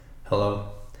Hello,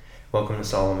 welcome to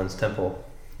Solomon's Temple.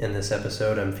 In this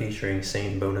episode, I'm featuring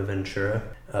Saint Bonaventura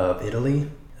of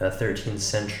Italy, a 13th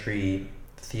century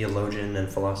theologian and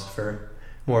philosopher.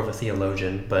 More of a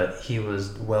theologian, but he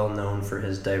was well known for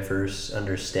his diverse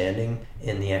understanding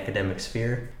in the academic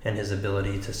sphere and his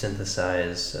ability to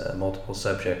synthesize multiple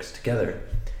subjects together.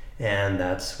 And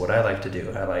that's what I like to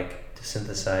do. I like to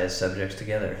synthesize subjects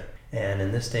together. And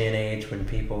in this day and age, when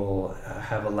people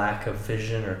have a lack of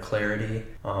vision or clarity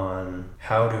on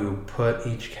how to put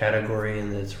each category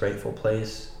in its rightful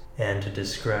place and to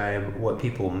describe what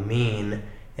people mean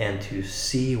and to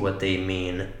see what they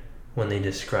mean when they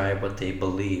describe what they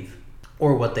believe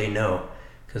or what they know,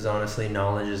 because honestly,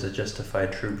 knowledge is a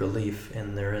justified true belief,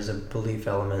 and there is a belief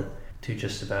element to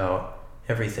just about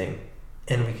everything.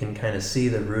 And we can kind of see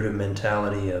the rooted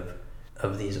mentality of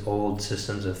these old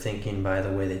systems of thinking by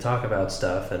the way they talk about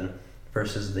stuff, and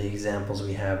versus the examples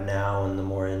we have now and the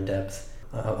more in-depth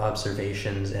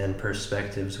observations and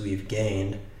perspectives we've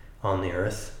gained on the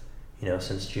earth,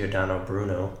 since Giordano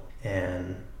Bruno,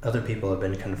 and other people have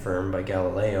been confirmed by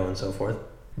Galileo and so forth.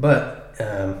 But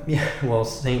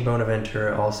Saint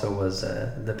Bonaventura also was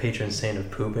the patron saint of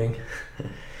pooping.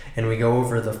 And we go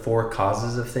over the 4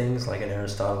 causes of things, like in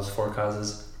Aristotle's 4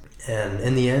 causes. And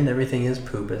in the end, everything is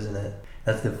poop, isn't it?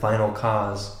 That's the final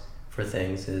cause for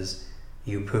things, is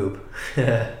you poop.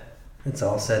 It's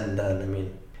all said and done. I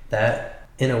mean, that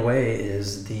in a way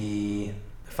is the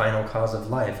final cause of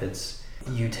life. It's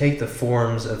you take the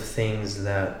forms of things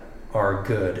that are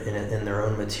good in their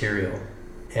own material,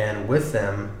 and with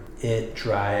them it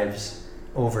drives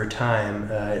over time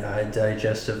a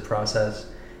digestive process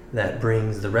that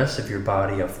brings the rest of your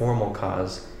body, a formal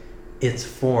cause, its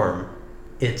form,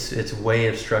 its way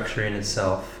of structuring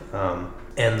itself,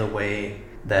 and the way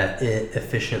that it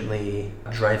efficiently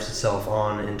drives itself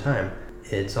on in time.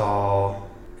 It's all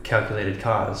calculated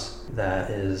cause that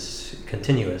is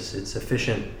continuous. It's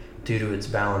efficient due to its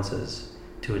balances,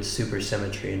 to its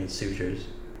supersymmetry and its sutures.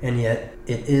 And yet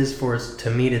it is forced to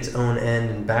meet its own end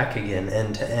and back again,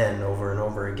 end to end, over and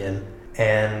over again,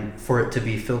 and for it to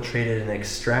be filtrated and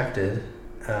extracted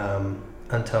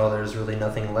until there's really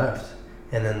nothing left,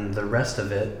 and then the rest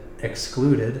of it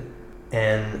excluded,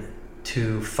 and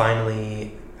to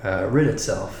finally rid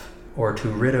itself, or to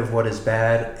rid of what is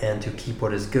bad and to keep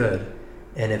what is good.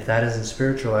 And if that isn't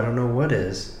spiritual, I don't know what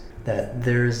is. That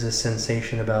there is this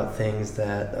sensation about things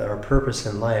that our purpose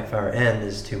in life, our end,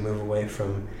 is to move away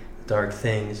from dark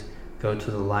things, go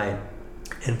to the light.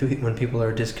 And when people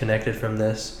are disconnected from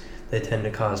this, they tend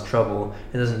to cause trouble.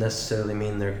 It doesn't necessarily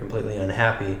mean they're completely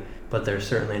unhappy, but they're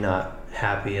certainly not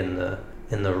happy in the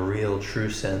real true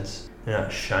sense. They're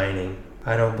not shining.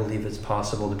 I don't believe it's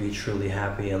possible to be truly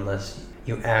happy unless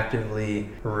you actively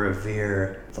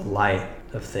revere the light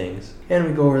of things. And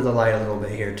we go over the light a little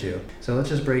bit here too. So let's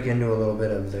just break into a little bit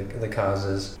of the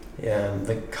causes.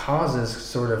 The causes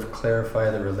sort of clarify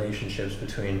the relationships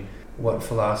between what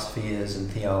philosophy is and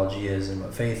theology is and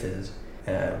what faith is.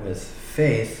 With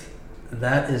faith,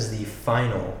 that is the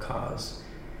final cause,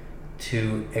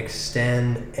 to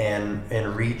extend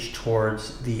and reach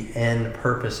towards the end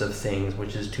purpose of things,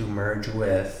 which is to merge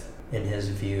with, in his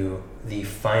view, the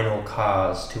final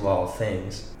cause to all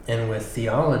things. And with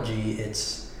theology,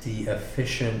 it's the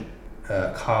efficient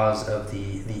cause of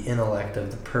the intellect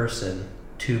of the person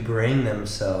to bring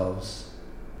themselves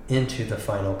into the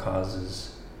final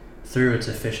causes through its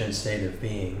efficient state of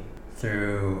being,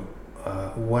 through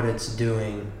what it's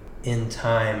doing in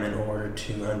time in order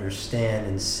to understand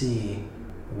and see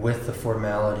with the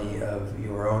formality of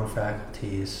your own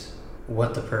faculties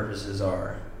what the purposes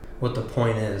are, what the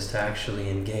point is to actually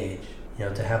engage.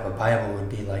 To have a Bible would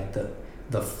be like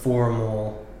the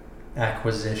formal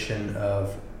acquisition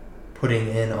of putting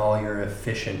in all your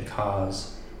efficient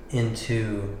cause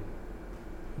into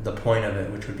the point of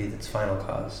it, which would be its final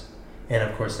cause. And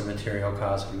of course the material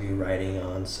cause would be writing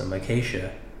on some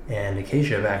acacia. And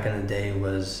acacia back in the day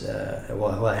was, it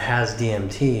has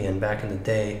DMT, and back in the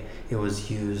day it was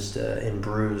used in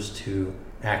brews to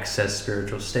access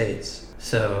spiritual states.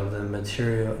 So the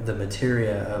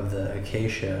materia of the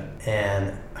acacia,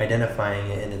 and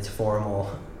identifying it in its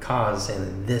formal cause,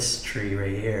 and this tree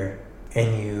right here,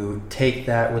 and you take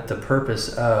that with the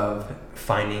purpose of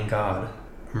finding God,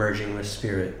 merging with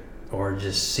spirit, or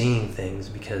just seeing things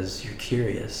because you're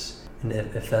curious. And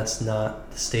if that's not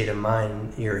the state of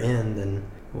mind you're in, then,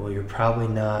 you're probably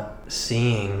not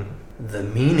seeing the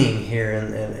meaning here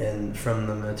and from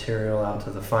the material out to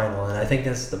the final. And I think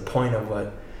that's the point of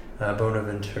what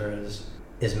Bonaventura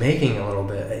is making a little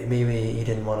bit. Maybe he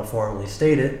didn't want to formally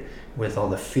state it with all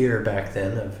the fear back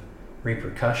then of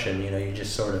repercussion. You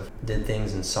just sort of did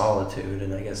things in solitude,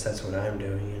 and I guess that's what I'm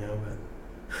doing,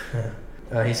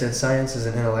 but he said science is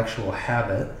an intellectual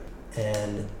habit,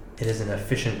 and it is an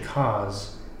efficient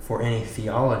cause for any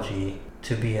theology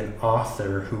to be an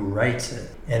author who writes it,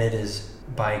 and it is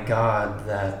by God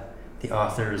that the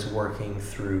author is working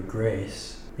through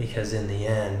grace, because in the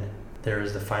end there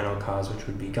is the final cause, which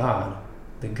would be God,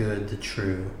 the good, the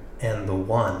true, and the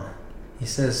one. He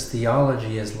says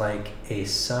theology is like a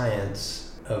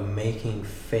science of making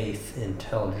faith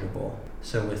intelligible.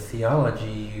 So with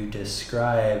theology, you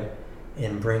describe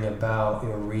and bring about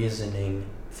your reasoning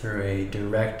through a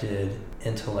directed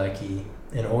intellect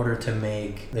in order to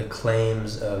make the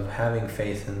claims of having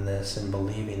faith in this and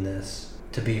believing this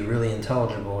to be really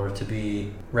intelligible, or to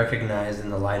be recognized in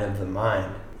the light of the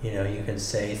mind. You can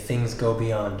say things go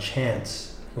beyond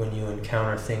chance. When you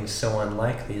encounter things so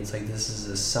unlikely, it's like this is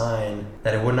a sign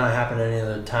that it would not happen at any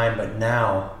other time but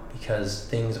now, because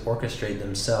things orchestrate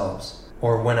themselves.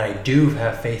 Or when I do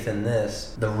have faith in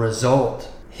this, the result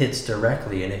hits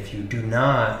directly, and if you do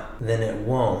not, then it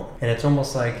won't. And it's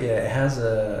almost like it has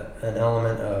an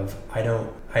element of I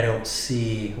don't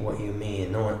see what you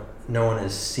mean. No one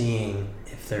is seeing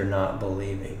if they're not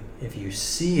believing. If you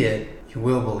see it, you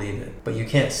will believe it, but you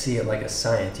can't see it like a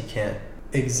science. You can't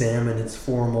examine its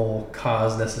formal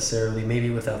cause necessarily, maybe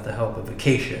without the help of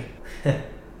Acacia.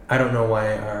 I don't know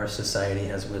why our society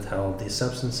has withheld these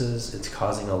substances. It's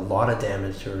causing a lot of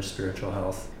damage to our spiritual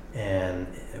health, and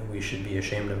we should be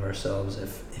ashamed of ourselves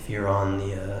if you're on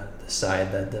the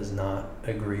side that does not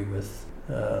agree with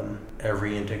a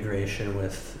reintegration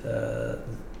with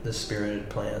the spirited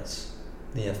plants,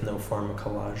 the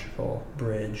ethnopharmacological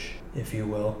bridge, if you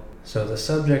will. So the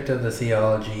subject of the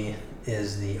theology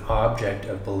is the object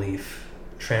of belief,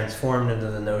 transformed into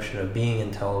the notion of being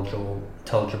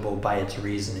intelligible by its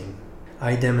reasoning.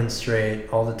 I demonstrate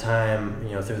all the time,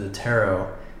 through the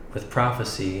tarot, with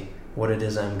prophecy, what it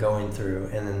is I'm going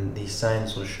through, and then these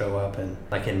signs will show up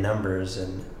in numbers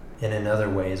and in other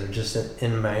ways, or just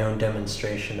in my own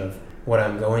demonstration of what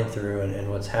I'm going through and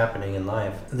what's happening in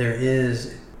life. There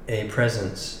is a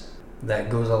presence that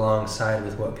goes alongside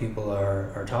with what people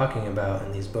are talking about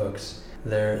in these books.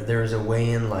 There's a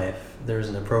way in life. There's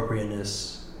an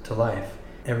appropriateness to life.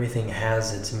 Everything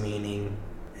has its meaning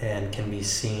and can be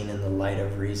seen in the light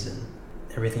of reason.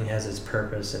 Everything has its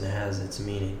purpose and has its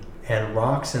meaning. And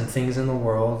rocks and things in the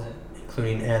world,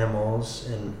 including animals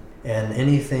and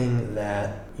anything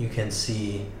that you can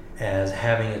see as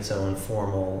having its own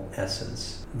formal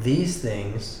essence, these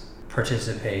things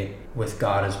participate with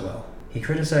God as well. He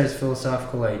criticized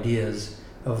philosophical ideas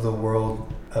of the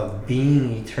world of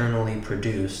being eternally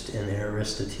produced in the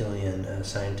Aristotelian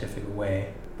scientific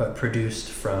way, but produced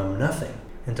from nothing.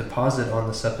 And to posit on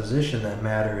the supposition that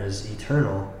matter is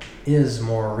eternal is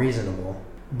more reasonable.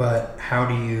 But how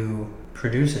do you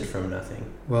produce it from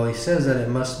nothing? Well, he says that it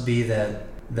must be that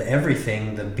the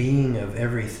everything, the being of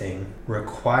everything,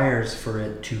 requires for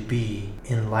it to be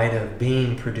in light of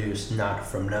being produced not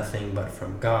from nothing but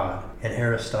from God. And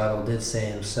Aristotle did say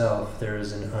himself, there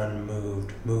is an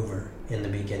unmoved mover in the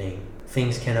beginning.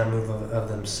 Things cannot move of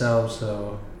themselves,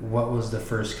 so what was the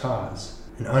first cause?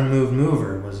 An unmoved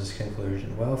mover was his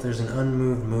conclusion. Well, if there's an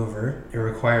unmoved mover, it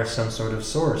requires some sort of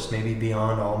source, maybe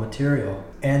beyond all material.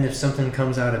 And if something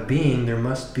comes out of being, there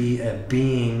must be a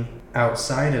being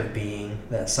outside of being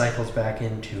that cycles back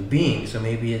into being. So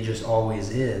maybe it just always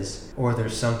is, or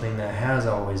there's something that has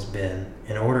always been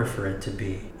in order for it to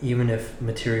be. Even if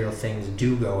material things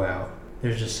do go out,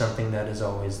 there's just something that is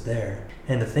always there.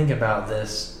 And to think about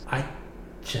this, I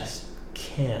just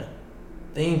can't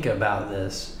think about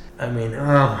this. I mean, oh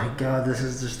my God, this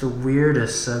is just the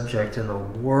weirdest subject in the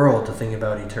world to think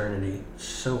about eternity.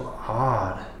 So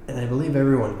odd. And I believe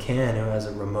everyone can who has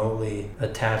a remotely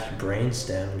attached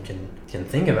brainstem can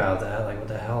think about that. Like, what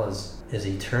the hell is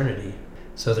eternity?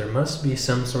 So there must be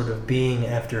some sort of being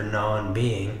after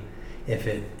non-being if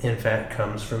it in fact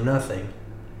comes from nothing.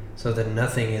 So that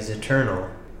nothing is eternal.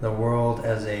 The world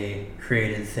as a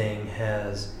created thing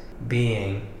has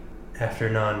being after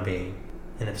non-being.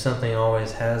 And if something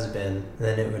always has been,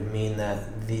 then it would mean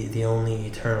that the only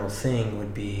eternal thing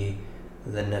would be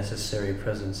the necessary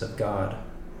presence of God,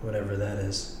 whatever that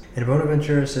is. And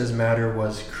Bonaventura says matter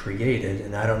was created,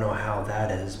 and I don't know how that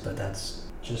is, but that's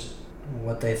just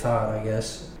what they thought, I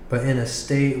guess. But in a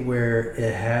state where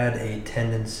it had a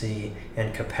tendency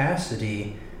and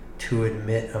capacity to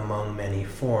admit among many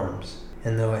forms.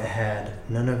 And though it had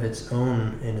none of its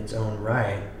own in its own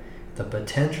right, the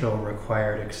potential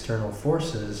required external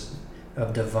forces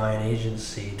of divine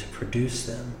agency to produce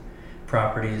them,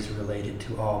 properties related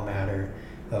to all matter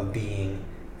of being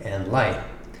and light.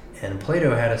 And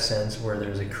Plato had a sense where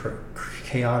there's a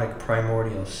chaotic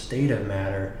primordial state of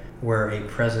matter where a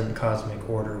present cosmic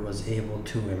order was able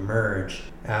to emerge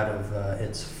out of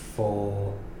its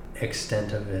full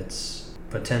extent of its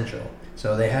potential.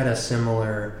 So they had a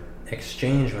similar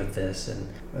exchange with this, and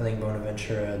I think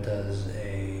Bonaventura does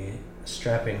a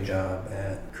strapping job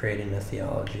at creating a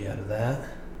theology out of that.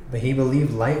 But he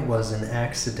believed light was an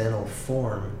accidental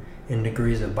form in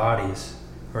degrees of bodies,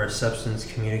 or a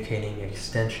substance communicating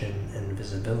extension and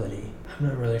visibility. I'm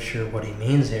not really sure what he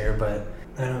means here, but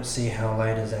I don't see how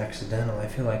light is accidental. I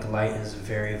feel like light is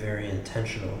very, very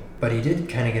intentional. But he did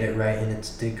kind of get it right in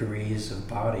its degrees of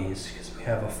bodies, because we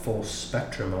have a full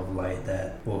spectrum of light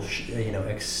that will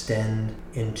extend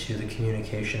into the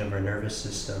communication of our nervous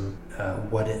system,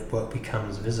 what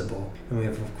becomes visible. And we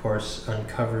have, of course,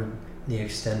 uncovered the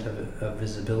extent of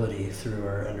visibility through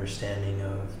our understanding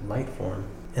of light form.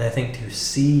 And I think to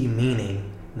see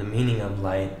the meaning of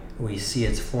light, we see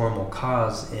its formal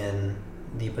cause in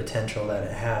the potential that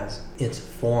it has. Its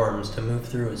forms, to move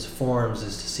through its forms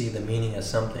is to see the meaning of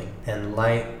something. And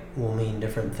light will mean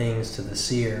different things to the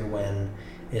seer when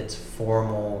its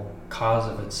formal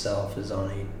cause of itself is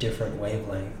on a different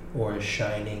wavelength or is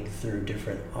shining through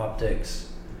different optics.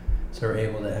 So we're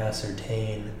able to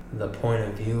ascertain the point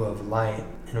of view of light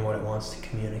and what it wants to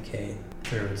communicate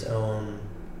through its own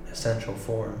essential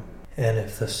form. And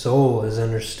if the soul is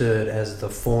understood as the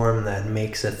form that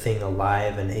makes a thing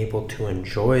alive and able to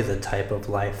enjoy the type of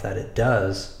life that it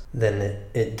does, then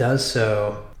it does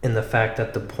so in the fact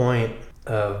that the point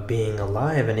of being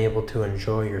alive and able to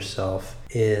enjoy yourself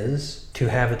is to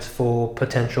have its full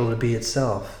potential to be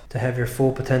itself. To have your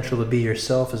full potential to be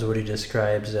yourself is what he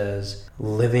describes as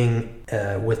living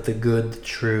with the good, the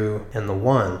true, and the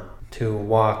one. To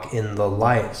walk in the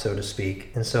light, so to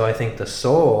speak. And so I think the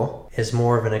soul is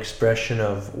more of an expression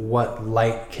of what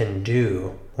light can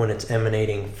do when it's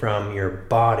emanating from your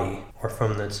body or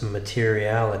from its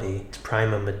materiality, its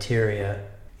prima materia.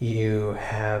 You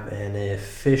have an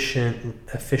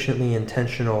efficiently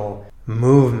intentional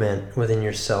movement within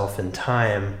yourself in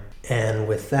time. And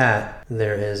with that,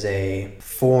 there is a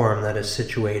form that is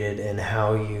situated in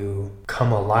how you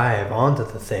come alive onto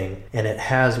the thing. And it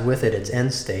has with it its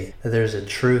end state. That there's a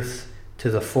truth to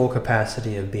the full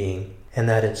capacity of being. And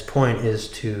that its point is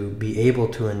to be able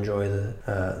to enjoy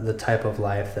the type of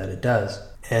life that it does.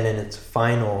 And in its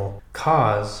final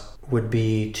cause would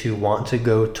be to want to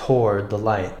go toward the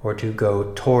light, or to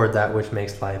go toward that which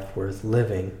makes life worth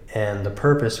living. And the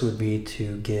purpose would be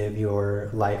to give your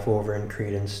life over in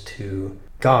credence to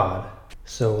God.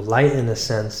 So light, in a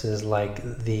sense, is like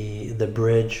the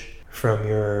bridge from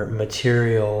your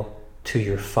material to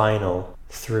your final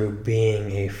through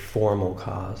being a formal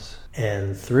cause.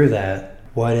 And through that,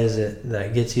 what is it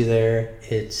that gets you there?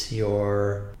 It's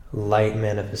your light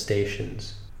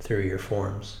manifestations through your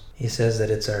forms. He says that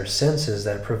it's our senses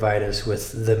that provide us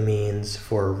with the means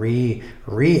for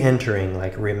re-entering,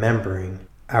 like remembering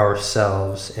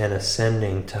ourselves and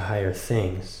ascending to higher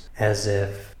things, as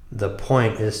if the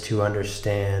point is to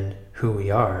understand who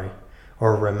we are,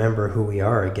 or remember who we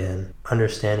are again,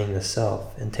 understanding the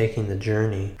self and taking the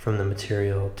journey from the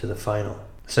material to the final.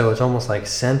 So it's almost like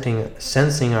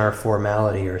sensing our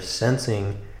formality, or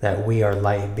sensing that we are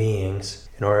light beings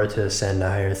in order to ascend to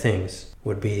higher things,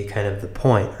 would be kind of the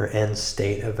point or end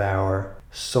state of our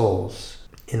souls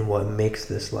in what makes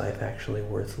this life actually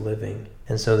worth living.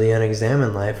 And so the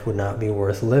unexamined life would not be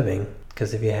worth living,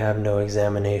 because if you have no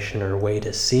examination or way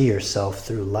to see yourself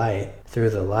through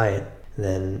the light,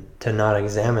 then to not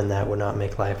examine that would not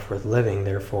make life worth living.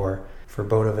 Therefore, for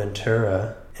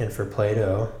Bonaventura and for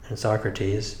Plato and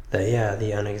Socrates, that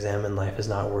the unexamined life is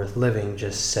not worth living,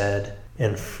 just said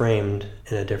and framed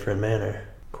in a different manner.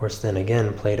 Of course, then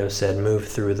again, Plato said move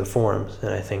through the forms,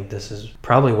 and I think this is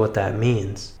probably what that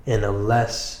means. In a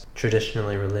less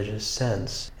traditionally religious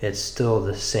sense, it's still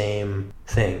the same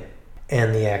thing.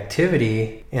 And the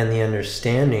activity and the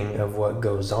understanding of what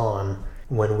goes on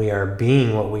when we are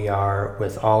being what we are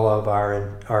with all of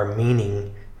our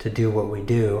meaning to do what we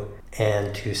do,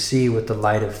 and to see with the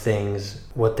light of things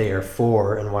what they are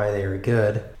for and why they are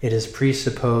good, it is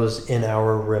presupposed in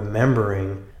our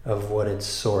remembering of what its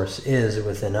source is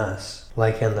within us.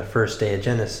 Like in the first day of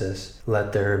Genesis,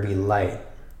 let there be light,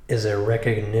 is a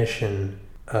recognition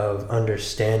of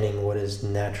understanding what is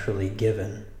naturally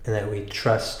given, and that we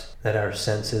trust that our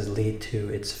senses lead to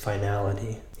its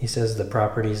finality. He says the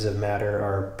properties of matter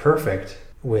are perfect,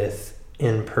 with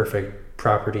imperfect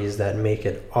properties that make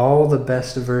it all the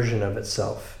best version of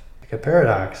itself. like a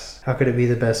paradox. How could it be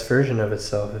the best version of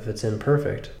itself if it's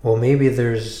imperfect? Well, maybe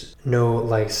there's no,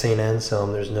 like St.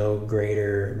 Anselm, there's no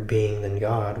greater being than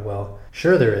God. Well,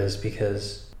 sure there is,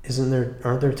 because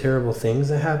aren't there terrible things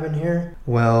that happen here?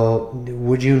 Well,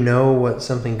 would you know what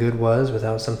something good was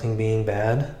without something being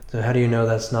bad? So how do you know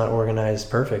that's not organized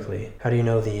perfectly? How do you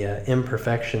know the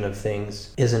imperfection of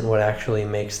things isn't what actually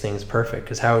makes things perfect?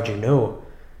 Because how would you know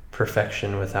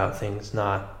perfection without things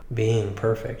not being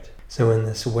perfect? So in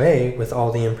this way, with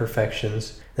all the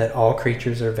imperfections, that all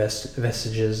creatures are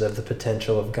vestiges of the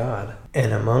potential of God.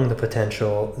 And among the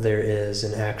potential, there is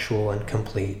an actual and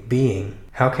complete being.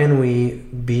 How can we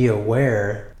be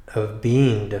aware of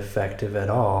being defective at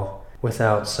all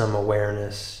without some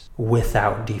awareness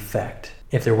without defect?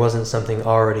 If there wasn't something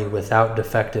already without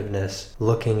defectiveness,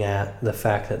 looking at the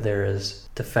fact that there is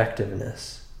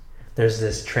defectiveness. There's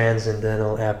this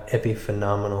transcendental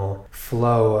epiphenomenal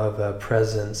flow of a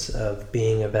presence of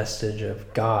being a vestige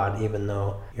of God, even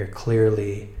though you're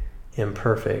clearly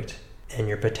imperfect and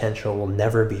your potential will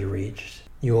never be reached.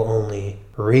 You will only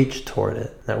reach toward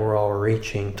it, that we're all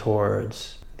reaching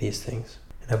towards these things.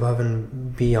 And above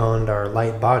and beyond our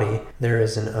light body, there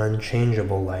is an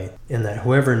unchangeable light, in that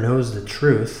whoever knows the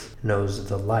truth knows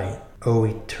the light. O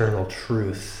eternal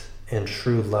truth and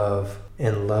true love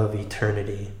and love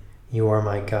eternity, you are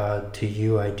my God, to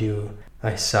you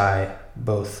I sigh,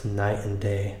 both night and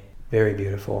day. Very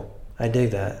beautiful. I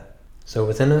dig that. So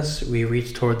within us, we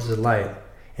reach towards the light,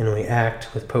 and we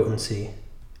act with potency.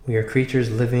 We are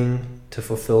creatures living to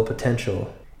fulfill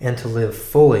potential, and to live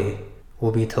fully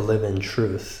will be to live in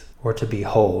truth, or to be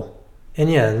whole.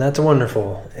 And that's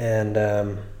wonderful. And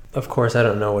of course, I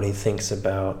don't know what he thinks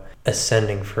about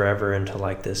ascending forever into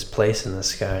like this place in the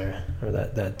sky, or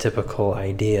that typical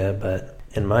idea, but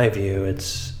in my view,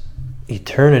 it's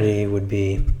eternity would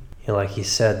be, like he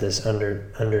said, this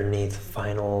underneath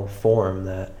final form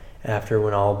that after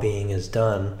when all being is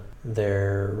done,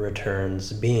 there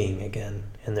returns being again.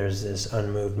 And there's this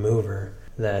unmoved mover,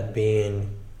 that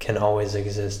being can always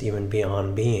exist even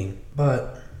beyond being.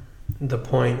 But the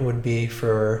point would be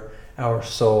for our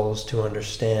souls to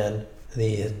understand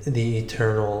the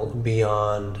eternal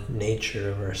beyond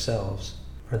nature of ourselves,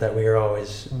 or that we are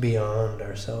always beyond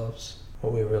ourselves.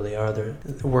 What we really are. They're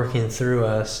working through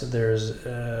us. There's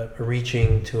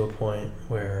reaching to a point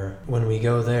where when we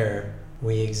go there,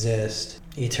 we exist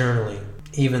eternally,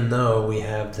 even though we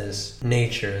have this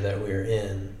nature that we're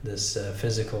in, this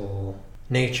physical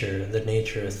nature. The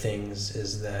nature of things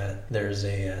is that there's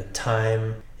a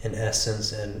time and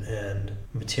essence and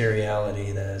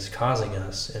materiality that is causing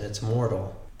us, and it's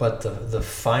mortal. But the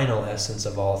final essence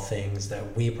of all things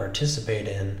that we participate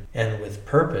in, and with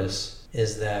purpose,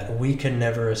 is that we can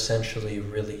never essentially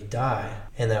really die,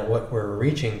 and that what we're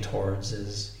reaching towards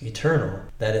is eternal,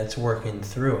 that it's working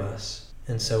through us.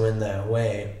 And so in that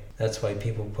way, that's why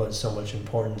people put so much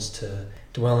importance to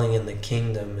dwelling in the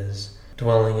kingdom, is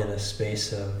dwelling in a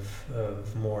space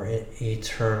of more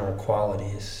eternal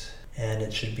qualities. And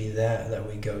it should be that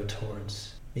we go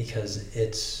towards, because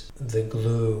it's the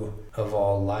glue of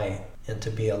all light. And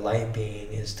to be a light being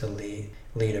is to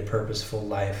lead a purposeful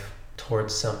life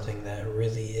towards something that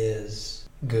really is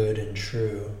good and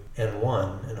true and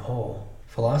one and whole.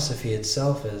 Philosophy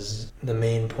itself is, the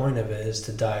main point of it is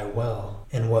to die well.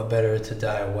 And what better to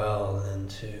die well than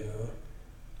to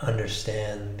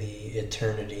understand the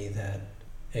eternity that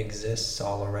exists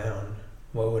all around?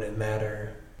 What would it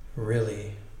matter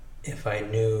really if I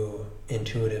knew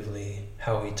intuitively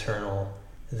how eternal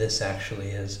this actually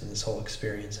is, and this whole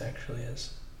experience actually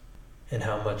is? And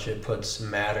how much it puts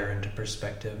matter into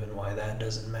perspective, and why that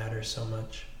doesn't matter so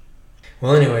much.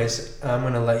 Well, anyways, I'm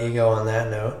going to let you go on that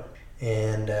note.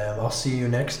 And I'll see you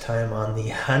next time on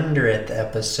the 100th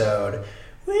episode.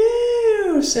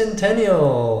 Woo!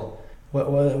 Centennial!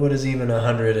 What is even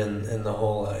 100 in the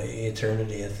whole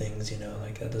eternity of things,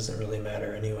 Like, that doesn't really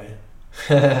matter anyway.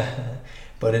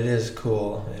 But it is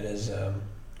cool. It is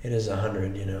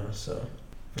 100, so,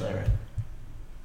 alright.